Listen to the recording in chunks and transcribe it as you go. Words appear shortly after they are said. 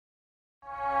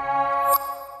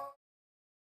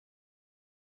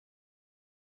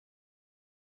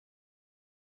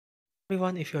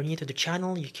Everyone, if you're new to the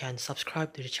channel, you can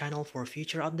subscribe to the channel for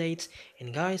future updates.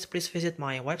 And guys, please visit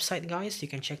my website, guys. You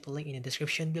can check the link in the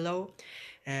description below.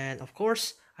 And of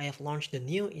course, I have launched the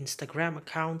new Instagram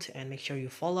account and make sure you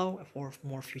follow for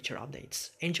more future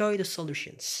updates. Enjoy the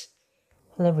solutions.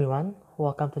 Hello everyone,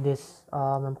 welcome to this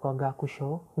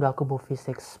Monbukagakusho Gakubu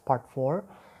Physics Part 4,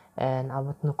 and I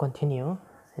want to continue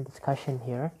the discussion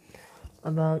here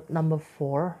about number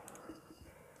 4.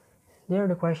 There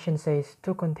the question says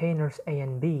two containers A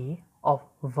and B of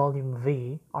volume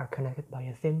V are connected by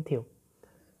a thin tube.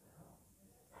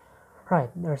 Right,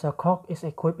 there's a cork is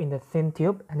equipped in the thin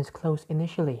tube and is closed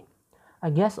initially. A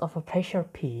gas of a pressure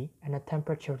P and a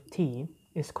temperature T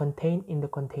is contained in the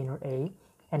container A,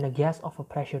 and a gas of a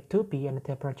pressure 2P and a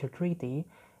temperature 3T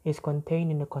is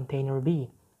contained in the container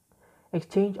B.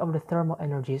 Exchange of the thermal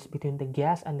energies between the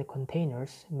gas and the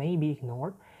containers may be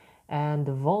ignored, and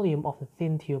the volume of the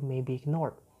thin tube may be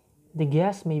ignored. The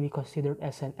gas may be considered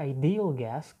as an ideal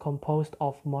gas composed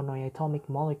of monoatomic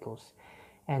molecules,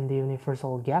 and the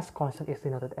universal gas constant is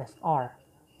denoted as R.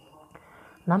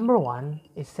 Number 1,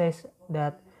 it says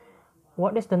that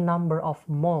what is the number of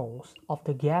moles of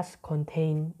the gas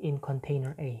contained in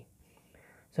container A?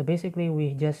 So basically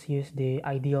we just use the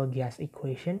ideal gas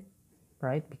equation,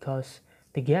 right? Because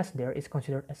the gas there is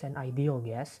considered as an ideal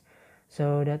gas.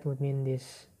 So that would mean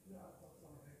this,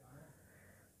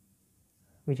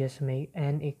 we just make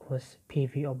N equals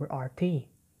PV over RT,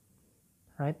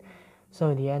 right?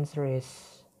 So the answer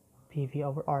is PV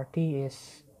over RT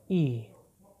is E.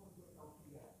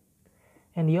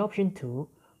 And the option 2,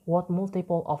 what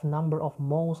multiple of number of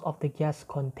moles of the gas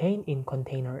contained in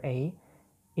container A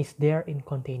is there in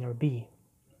container B?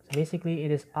 So basically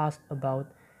it is asked about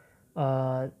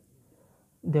the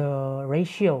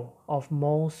ratio of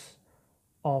moles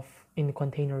of in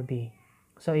container B.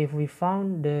 So if we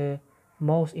found the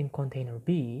moles in container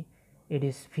B, it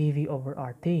is PV over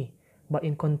RT. But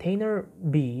in container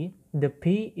B, the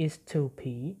P is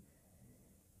 2P,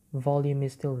 volume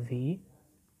is still V,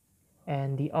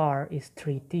 and the R is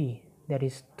 3T. That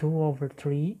is 2 over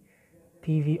 3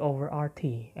 PV over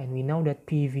RT. And we know that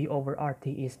PV over RT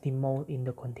is the mole in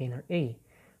the container A,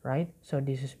 right? So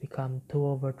this has become 2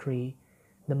 over 3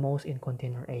 the moles in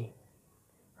container A,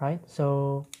 right?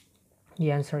 So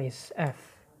the answer is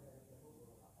F.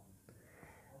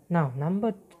 Now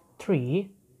number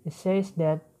 3, it says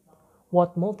that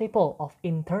what multiple of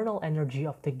internal energy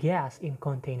of the gas in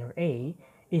container A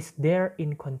is there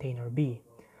in container B?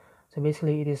 So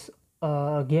basically it is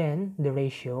again the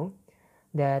ratio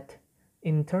that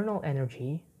internal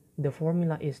energy, the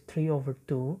formula is 3 over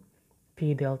 2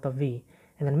 P delta V.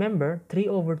 And remember, 3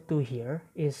 over 2 here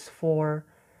is for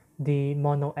the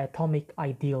monoatomic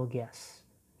ideal gas,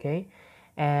 okay?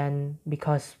 And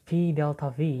because P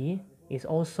delta V is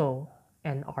also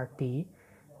an RT,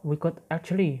 we could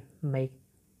actually make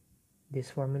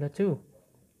this formula too,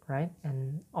 right?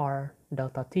 And R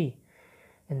delta T.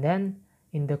 And then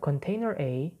in the container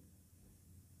A,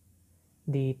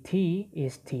 the T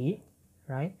is T,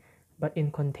 right? But in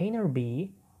container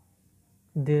B,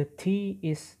 the T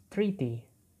is 3T.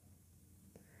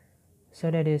 So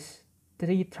that is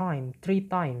 3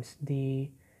 times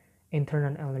the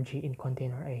internal energy in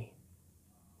container A,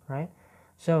 right?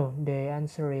 So the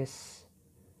answer is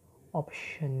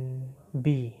option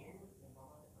B,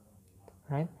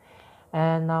 right?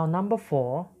 And now number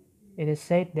 4, it is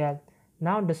said that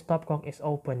now the stopcock is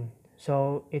open.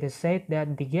 So it is said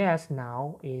that the gas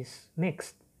now is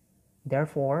mixed.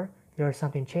 Therefore, there is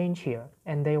something changed here.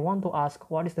 And they want to ask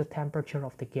what is the temperature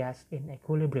of the gas in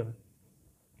equilibrium.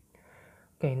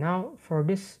 Okay, now for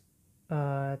this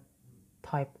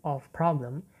type of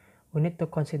problem, we need to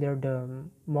consider the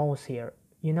moles here.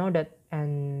 You know that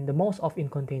and the moles of in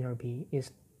container B is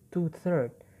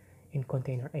 2/3 in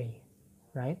container A,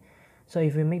 right? So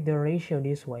if we make the ratio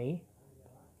this way,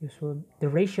 the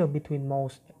ratio between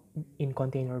moles in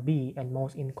container B and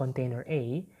moles in container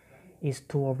A is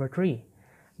 2 over 3.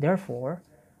 Therefore,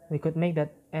 we could make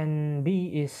that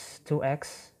NB is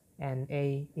 2x and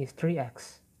A is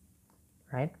 3x,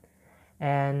 right?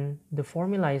 And the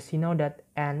formula is, you know that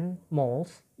N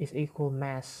moles is equal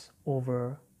mass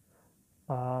over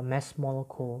mass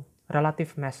molecule,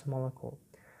 relative mass molecule.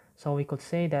 So we could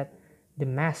say that the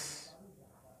mass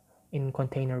in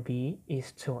container B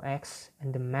is 2x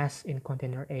and the mass in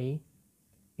container A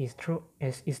is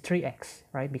 3x,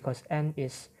 right? Because N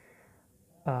is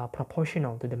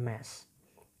proportional to the mass.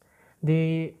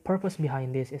 The purpose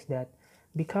behind this is that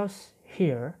because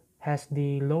here has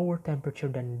the lower temperature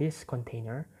than this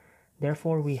container,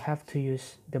 therefore we have to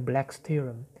use the Black's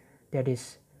theorem, that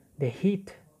is the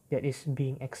heat that is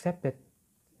being accepted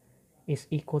is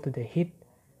equal to the heat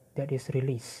that is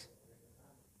released.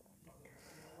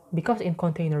 Because in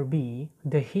container B,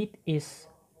 the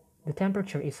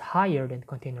temperature is higher than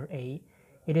container A,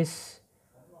 it is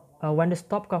when the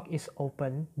stopcock is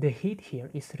open, the heat here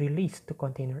is released to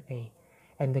container A,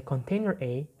 and the container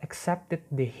A accepted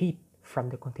the heat from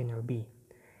the container B.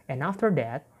 And after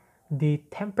that, the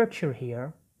temperature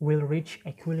here will reach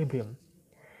equilibrium.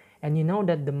 And you know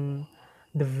that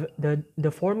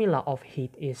the formula of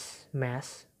heat is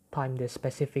mass times the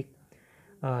specific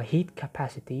heat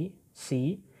capacity,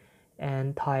 C,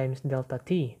 and times delta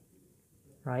T,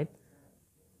 right?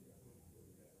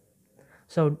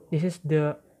 So this is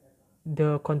the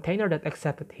container that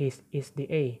accepted heat is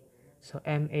the A. So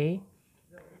MA,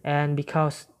 and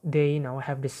because they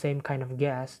have the same kind of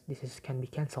gas, can be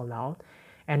cancelled out.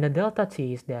 And the delta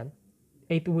T is that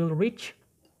it will reach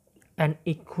an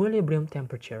equilibrium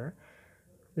temperature.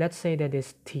 Let's say that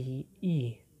is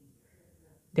TE,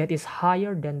 that is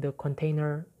higher than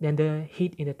the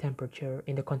heat in the temperature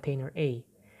in the container A.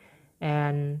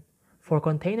 And for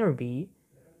container B,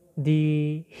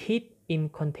 the heat in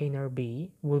container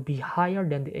B will be higher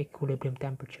than the equilibrium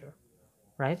temperature,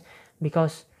 right?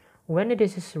 Because when it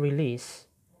is released,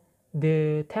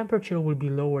 the temperature will be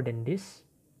lower than this,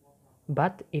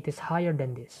 but it is higher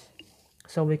than this.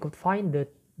 So we could find the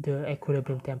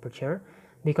equilibrium temperature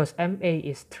because MA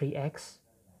is 3x.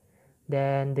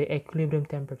 Then the equilibrium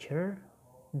temperature,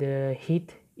 the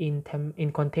heat in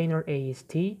container A is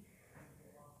T,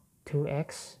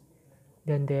 2x.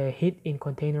 Then the heat in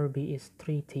container B is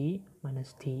 3T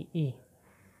minus TE.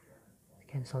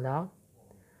 Cancel out.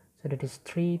 So that is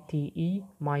 3TE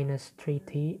minus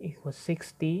 3T equals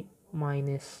 6T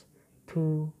minus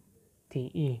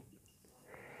 2TE.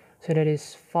 So that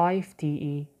is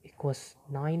 5TE equals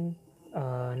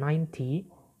 9T.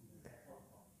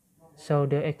 So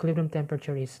the equilibrium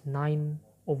temperature is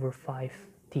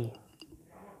 9/5T,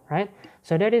 right?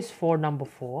 So that is for number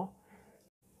 4.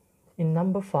 In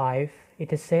number 5,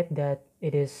 it is said that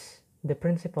the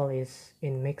principle is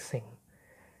in mixing,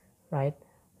 right?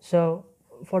 So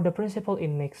for the principle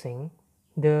in mixing,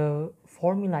 the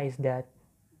formula is that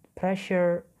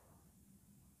pressure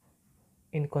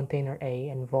in container A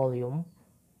and volume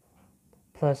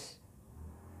plus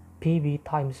PV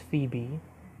times VB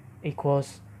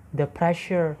equals the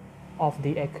pressure of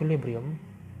the equilibrium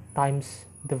times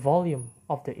the volume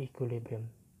of the equilibrium.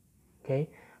 Okay,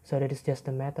 so that is just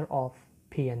a matter of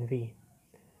P and V.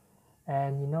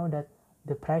 And you know that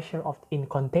the pressure in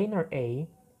container A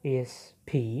is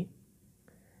P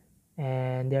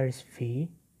and there is V.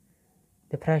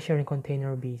 The pressure in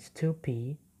container B is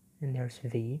 2P and there's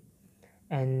V.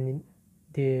 And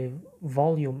the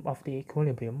volume of the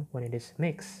equilibrium when it is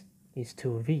mixed is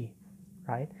 2V,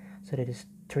 right? So that is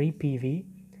 3PV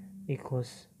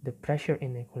equals the pressure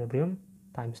in equilibrium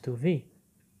times 2V.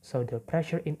 So the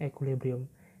pressure in equilibrium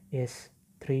is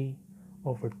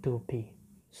 3/2P.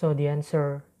 So the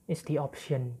answer is the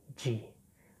option G.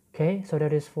 Okay, so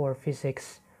that is for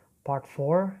physics part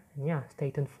 4. And yeah,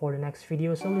 stay tuned for the next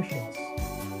video solutions.